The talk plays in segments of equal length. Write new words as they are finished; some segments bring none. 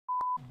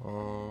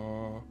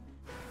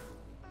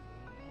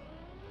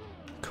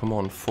Come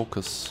on,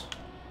 focus.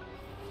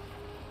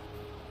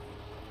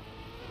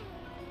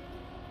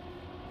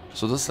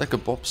 So this is like a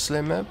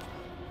bobsleigh map.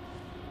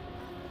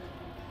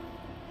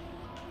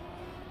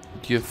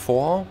 Gear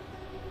 4.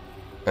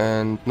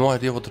 And no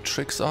idea what the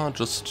tricks are,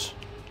 just...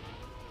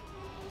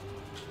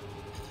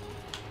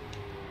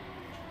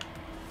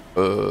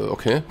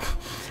 okay.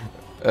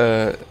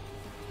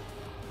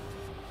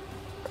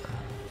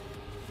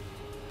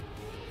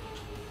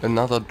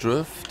 Another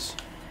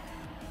drift.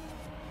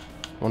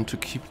 Want to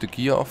keep the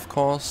gear, of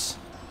course.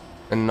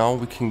 And now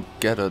we can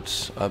get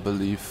it, I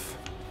believe.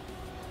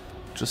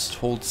 Just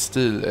hold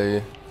still,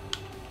 eh?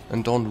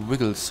 And don't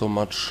wiggle so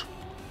much.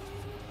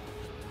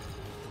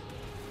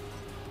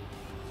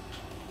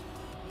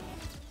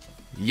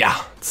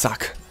 Ja,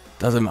 zack.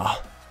 Da sind wir.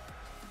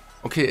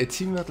 Okay, a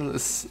team battle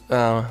is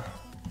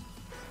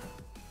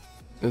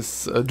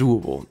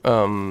doable.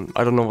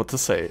 I don't know what to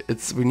say.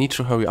 We need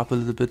to hurry up a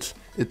little bit.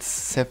 It's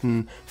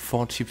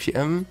 7:40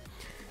 p.m.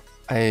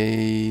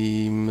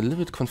 I'm a little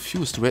bit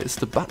confused. Where is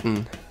the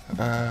button?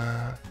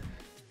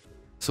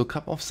 So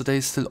Cup of the Day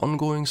is still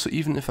ongoing, so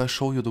even if I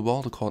show you the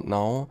world record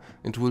now,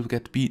 it will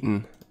get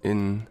beaten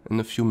in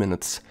a few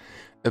minutes.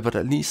 But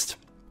at least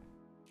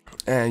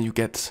you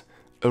get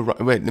a...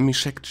 Wait, let me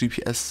check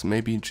GPS.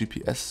 Maybe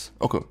GPS.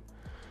 Okay.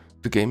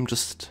 The game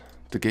just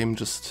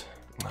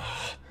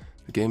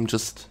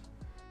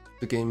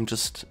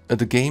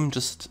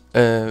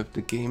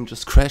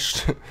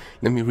crashed.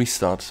 Let me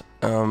restart.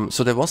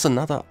 So there was an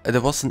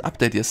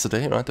update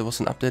yesterday, right? There was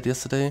an update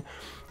yesterday.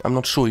 I'm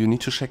not sure. You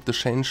need to check the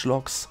change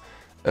logs.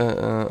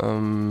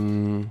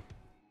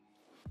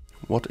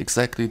 What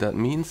exactly that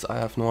means, I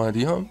have no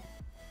idea.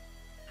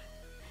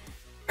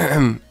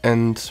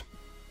 And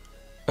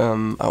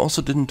I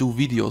also didn't do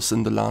videos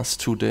in the last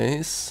 2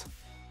 days.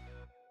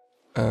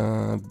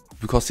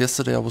 Because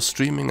yesterday I was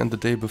streaming and the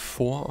day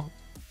before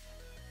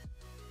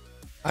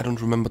I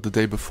don't remember the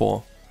day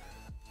before.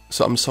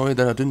 So I'm sorry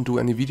that I didn't do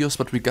any videos,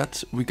 but we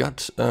got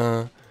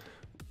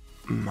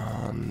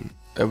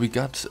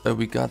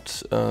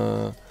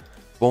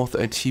both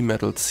AT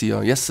medals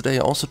here. Yesterday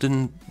I also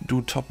didn't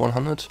do top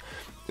 100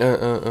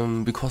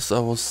 because I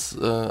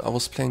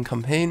was playing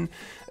campaign.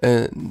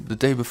 The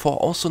day before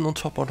also no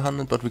top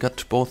 100, but we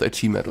got both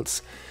AT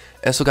medals.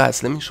 So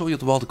guys, let me show you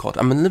the world record.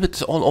 I'm a little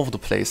bit all over the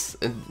place.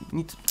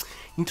 Need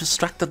to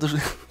structure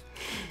the...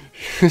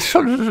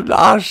 Schon ein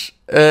Arsch.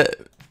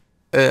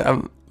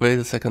 Wait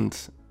a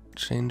second.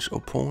 Change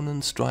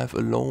opponents, drive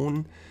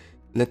alone.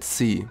 Let's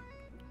see.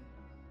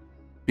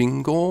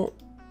 Bingo.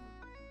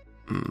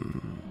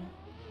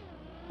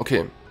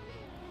 Okay.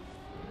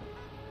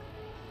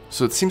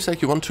 So it seems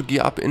like you want to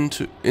gear up in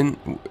the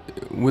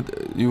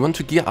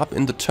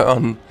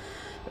turn,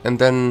 and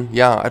then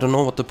yeah, I don't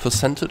know what the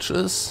percentage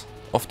is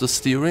of the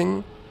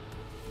steering,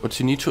 but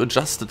you need to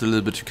adjust it a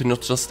little bit. You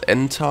cannot just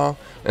enter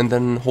and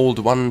then hold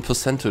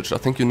 1%. I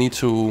think you need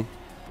to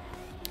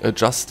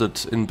adjust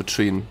it in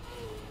between.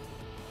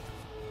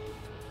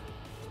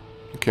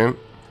 Okay.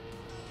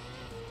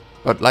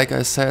 But like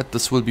I said,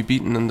 this will be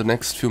beaten in the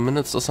next few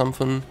minutes or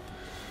something.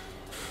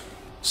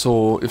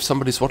 So if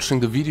somebody's watching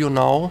the video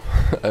now,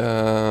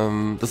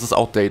 this is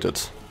outdated.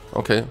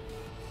 Okay.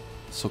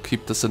 So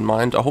keep this in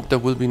mind. I hope there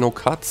will be no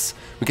cuts.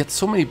 We get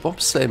so many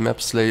bobsleigh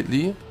maps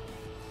lately.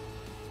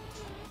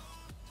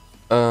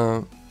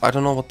 I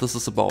don't know what this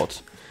is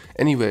about.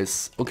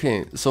 Anyways,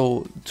 okay,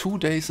 so 2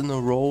 days in a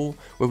row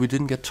where we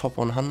didn't get top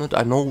 100.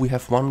 I know we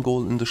have one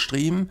goal in the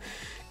stream.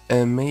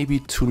 Maybe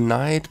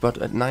tonight, but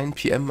at 9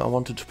 PM I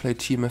wanted to play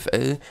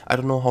TMFL. I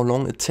don't know how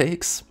long it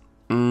takes.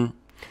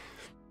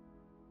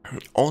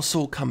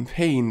 Also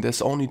campaign,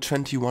 there's only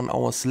 21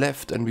 hours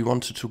left and we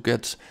wanted to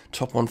get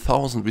top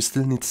 1000. We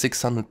still need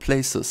 600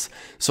 places.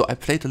 So I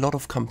played a lot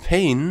of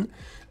campaign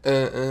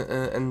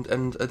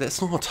and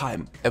there's no more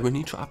time. We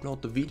need to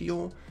upload the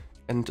video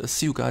and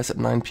see you guys at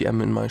 9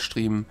 PM in my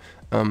stream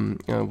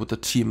with the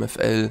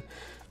TMFL.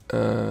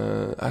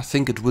 I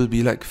think it will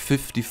be like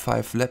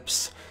 55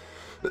 laps.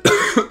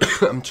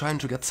 I'm trying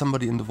to get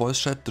somebody in the voice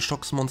chat. The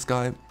Shocksmons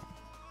guy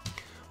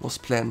was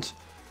planned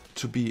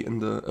to be in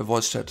the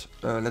voice chat.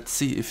 Let's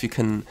see if he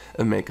can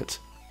make it.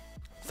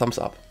 Thumbs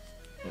up.